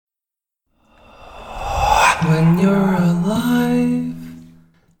When you're alive,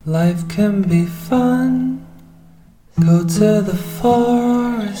 life can be fun. Go to the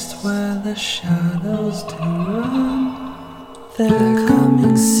forest where the shadows do run. They're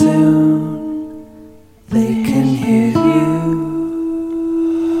coming soon, they can hear you.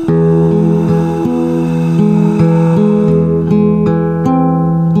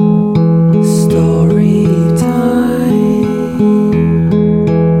 Story time.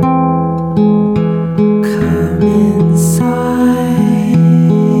 Come inside.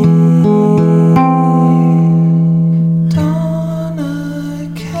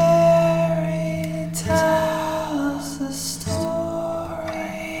 Donna Carey tells the story.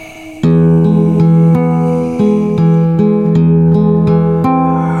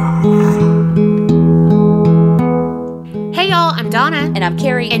 Hey y'all, I'm Donna. And I'm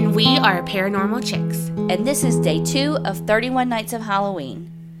Carrie. And we are Paranormal Chicks. And this is day 2 of 31 Nights of Halloween.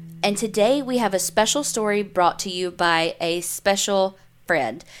 And today we have a special story brought to you by a special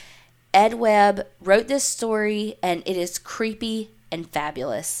friend. Ed Webb wrote this story, and it is creepy and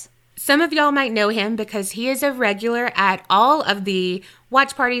fabulous. Some of y'all might know him because he is a regular at all of the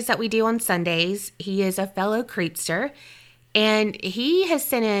watch parties that we do on Sundays. He is a fellow creepster, and he has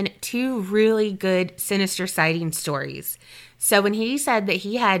sent in 2 really good sinister sighting stories. So when he said that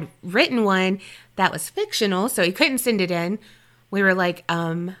he had written one that was fictional, so he couldn't send it in, we were like,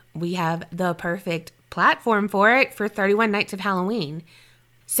 we have the perfect platform for it for 31 Nights of Halloween.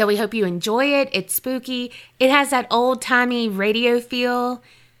 So we hope you enjoy it. It's spooky. It has that old-timey radio feel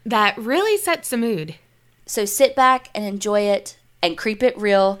that really sets the mood. So sit back and enjoy it and creep it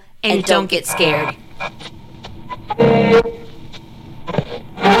real And don't get scared.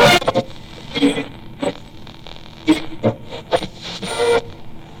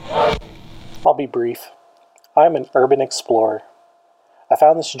 I'll be brief. I'm an urban explorer. I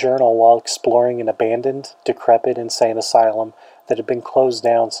found this journal while exploring an abandoned, decrepit insane asylum that had been closed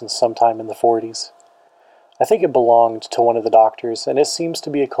down since sometime in the 40s. I think it belonged to one of the doctors, and it seems to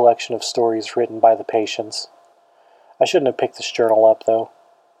be a collection of stories written by the patients. I shouldn't have picked this journal up, though.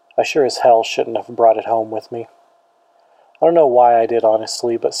 I sure as hell shouldn't have brought it home with me. I don't know why I did,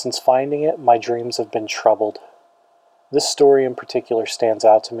 honestly, but since finding it, my dreams have been troubled. This story in particular stands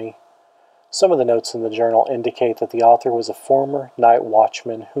out to me. Some of the notes in the journal indicate that the author was a former night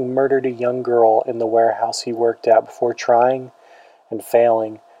watchman who murdered a young girl in the warehouse he worked at before trying and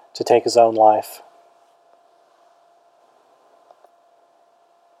failing to take his own life.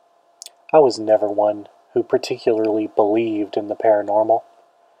 I was never one who particularly believed in the paranormal,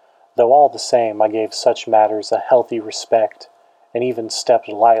 though all the same I gave such matters a healthy respect and even stepped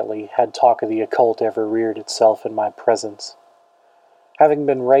lightly had talk of the occult ever reared itself in my presence. Having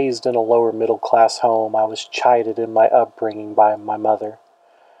been raised in a lower middle-class home, I was chided in my upbringing by my mother,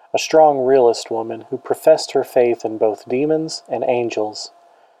 a strong realist woman who professed her faith in both demons and angels,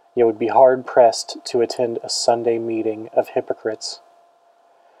 yet would be hard-pressed to attend a Sunday meeting of hypocrites.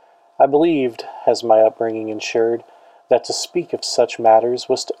 I believed, as my upbringing ensured, that to speak of such matters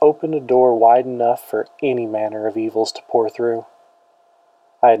was to open a door wide enough for any manner of evils to pour through.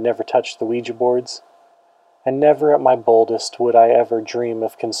 I had never touched the Ouija boards, and never at my boldest would I ever dream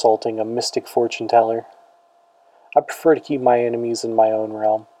of consulting a mystic fortune-teller. I prefer to keep my enemies in my own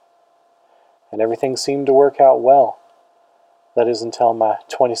realm. And everything seemed to work out well. That is until my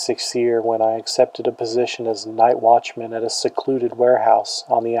 26th year when I accepted a position as night watchman at a secluded warehouse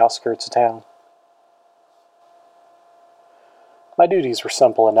on the outskirts of town. My duties were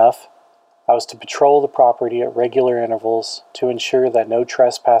simple enough. I was to patrol the property at regular intervals to ensure that no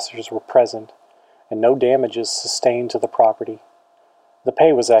trespassers were present and no damages sustained to the property. The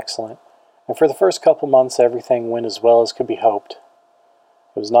pay was excellent, and for the first couple months everything went as well as could be hoped.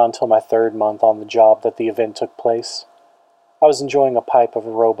 It was not until my 3rd month on the job that the event took place. I was enjoying a pipe of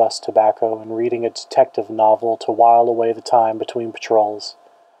robust tobacco and reading a detective novel to while away the time between patrols.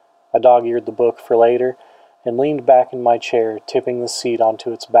 I dog-eared the book for later and leaned back in my chair, tipping the seat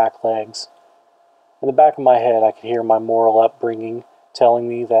onto its back legs. In the back of my head I could hear my moral upbringing telling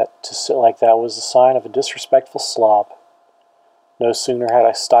me that to sit like that was a sign of a disrespectful slob. No sooner had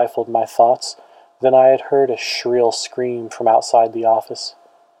I stifled my thoughts than I had heard a shrill scream from outside the office.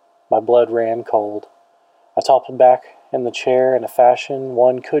 My blood ran cold. I toppled back in the chair in a fashion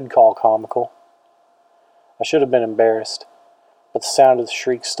one could call comical. I should have been embarrassed, but the sound of the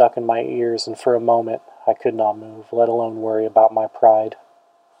shriek stuck in my ears, and for a moment I could not move, let alone worry about my pride.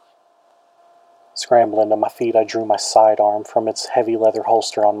 Scrambling to my feet, I drew my sidearm from its heavy leather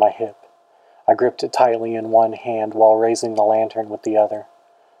holster on my hip. I gripped it tightly in one hand while raising the lantern with the other.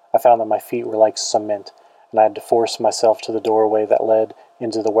 I found that my feet were like cement, and I had to force myself to the doorway that led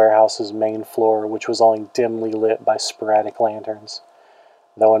into the warehouse's main floor, which was only dimly lit by sporadic lanterns,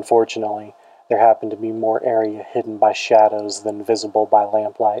 though unfortunately there happened to be more area hidden by shadows than visible by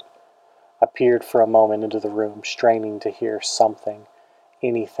lamplight. I peered for a moment into the room, straining to hear something,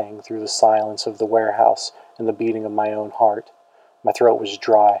 anything, through the silence of the warehouse and the beating of my own heart. My throat was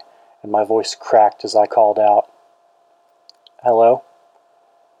dry, and my voice cracked as I called out, "Hello?"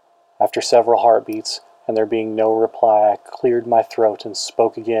 After several heartbeats, and there being no reply, I cleared my throat and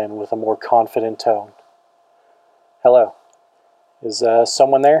spoke again with a more confident tone. "Hello. Is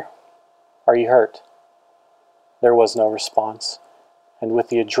someone there? Are you hurt?" There was no response, and with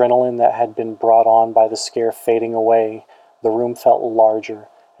the adrenaline that had been brought on by the scare fading away, the room felt larger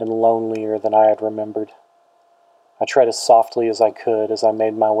and lonelier than I had remembered. I tread as softly as I could as I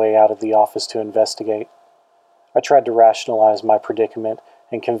made my way out of the office to investigate. I tried to rationalize my predicament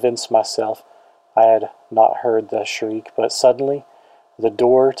and convince myself I had not heard the shriek, but suddenly the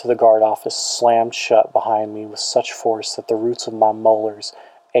door to the guard office slammed shut behind me with such force that the roots of my molars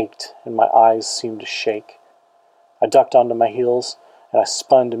ached and my eyes seemed to shake. I ducked onto my heels and I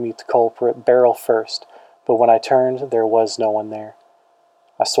spun to meet the culprit barrel first, but when I turned, there was no one there.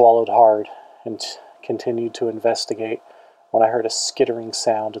 I swallowed hard and continued to investigate when I heard a skittering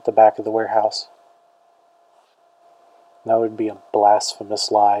sound at the back of the warehouse. That would be a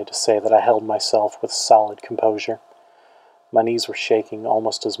blasphemous lie to say that I held myself with solid composure. My knees were shaking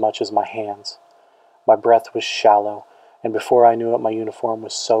almost as much as my hands. My breath was shallow, and before I knew it, my uniform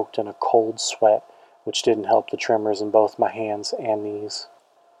was soaked in a cold sweat, which didn't help the tremors in both my hands and knees.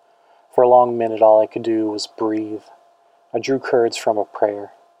 For a long minute, all I could do was breathe. I drew courage from a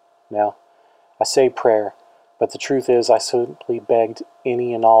prayer. Now, I say prayer, but the truth is I simply begged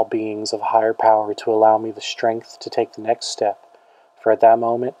any and all beings of higher power to allow me the strength to take the next step, for at that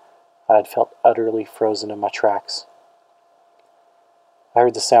moment I had felt utterly frozen in my tracks. I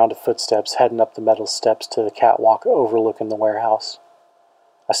heard the sound of footsteps heading up the metal steps to the catwalk overlooking the warehouse.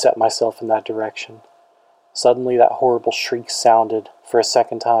 I set myself in that direction. Suddenly that horrible shriek sounded for a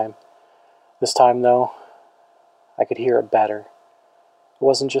second time. This time, though, I could hear it better. It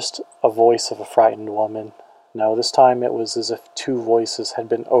wasn't just a voice of a frightened woman. No, this time it was as if two voices had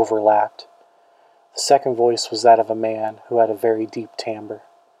been overlapped. The second voice was that of a man who had a very deep timbre.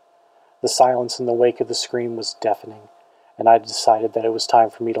 The silence in the wake of the scream was deafening, and I decided that it was time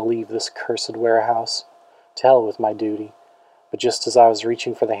for me to leave this cursed warehouse. To hell with my duty. But just as I was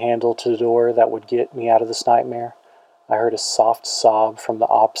reaching for the handle to the door that would get me out of this nightmare, I heard a soft sob from the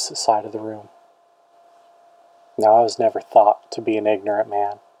opposite side of the room. Now, I was never thought to be an ignorant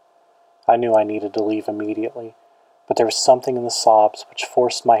man. I knew I needed to leave immediately, but there was something in the sobs which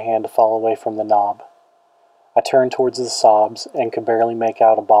forced my hand to fall away from the knob. I turned towards the sobs and could barely make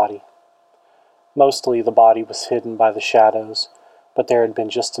out a body. Mostly the body was hidden by the shadows, but there had been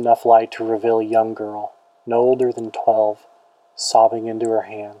just enough light to reveal a young girl, no older than 12, sobbing into her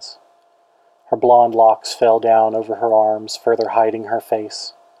hands. Her blonde locks fell down over her arms, further hiding her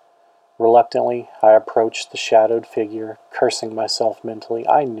face. Reluctantly, I approached the shadowed figure, cursing myself mentally.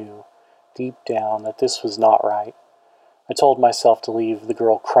 I knew, deep down, that this was not right. I told myself to leave the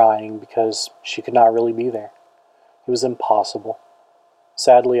girl crying because she could not really be there. It was impossible.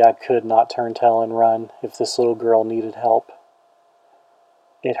 Sadly, I could not turn tail and run if this little girl needed help.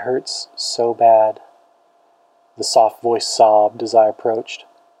 "It hurts so bad," the soft voice sobbed as I approached.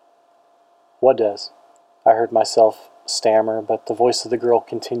 "What does?" I heard myself stammer, but the voice of the girl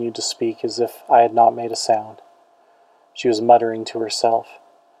continued to speak as if I had not made a sound. She was muttering to herself.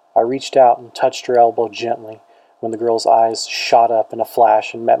 I reached out and touched her elbow gently when the girl's eyes shot up in a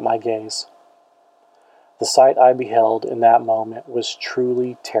flash and met my gaze. The sight I beheld in that moment was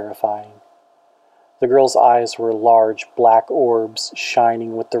truly terrifying. The girl's eyes were large black orbs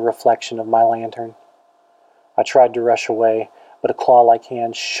shining with the reflection of my lantern. I tried to rush away, but a claw-like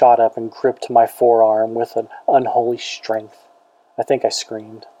hand shot up and gripped my forearm with an unholy strength. I think I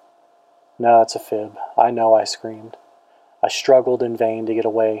screamed. No, it's a fib. I know I screamed. I struggled in vain to get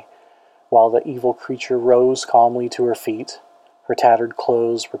away, while the evil creature rose calmly to her feet. Her tattered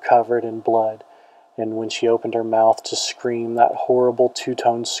clothes were covered in blood, and when she opened her mouth to scream that horrible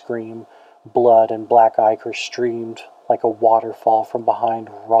two-tone scream, blood and black ichor streamed like a waterfall from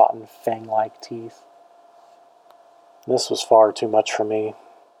behind rotten fang-like teeth. This was far too much for me.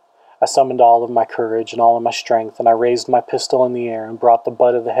 I summoned all of my courage and all of my strength, and I raised my pistol in the air and brought the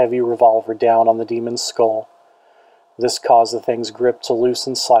butt of the heavy revolver down on the demon's skull. This caused the thing's grip to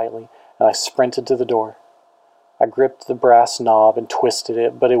loosen slightly, and I sprinted to the door. I gripped the brass knob and twisted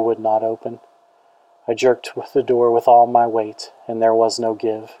it, but it would not open. I jerked with the door with all my weight, and there was no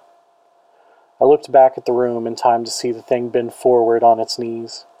give. I looked back at the room in time to see the thing bend forward on its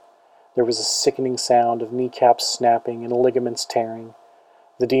knees. There was a sickening sound of kneecaps snapping and ligaments tearing.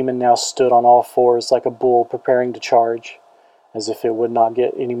 The demon now stood on all fours like a bull preparing to charge. As if it would not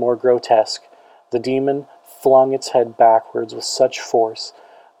get any more grotesque, the demon flung its head backwards with such force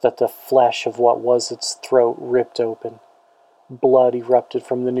that the flesh of what was its throat ripped open. Blood erupted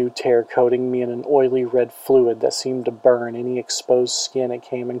from the new tear, coating me in an oily red fluid that seemed to burn any exposed skin it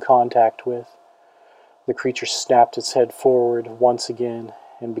came in contact with. The creature snapped its head forward once again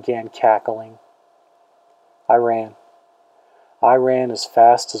and began cackling. I ran. I ran as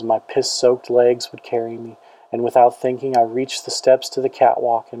fast as my piss-soaked legs would carry me, and without thinking I reached the steps to the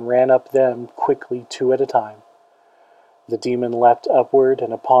catwalk and ran up them quickly 2 at a time. The demon leapt upward,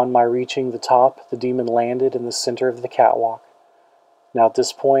 and upon my reaching the top, the demon landed in the center of the catwalk. Now at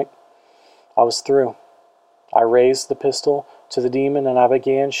this point, I was through. I raised the pistol to the demon and I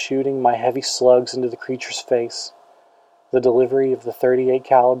began shooting my heavy slugs into the creature's face. The delivery of the .38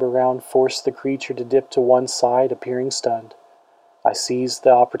 caliber round forced the creature to dip to one side, appearing stunned. I seized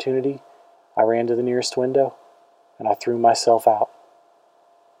the opportunity, I ran to the nearest window, and I threw myself out.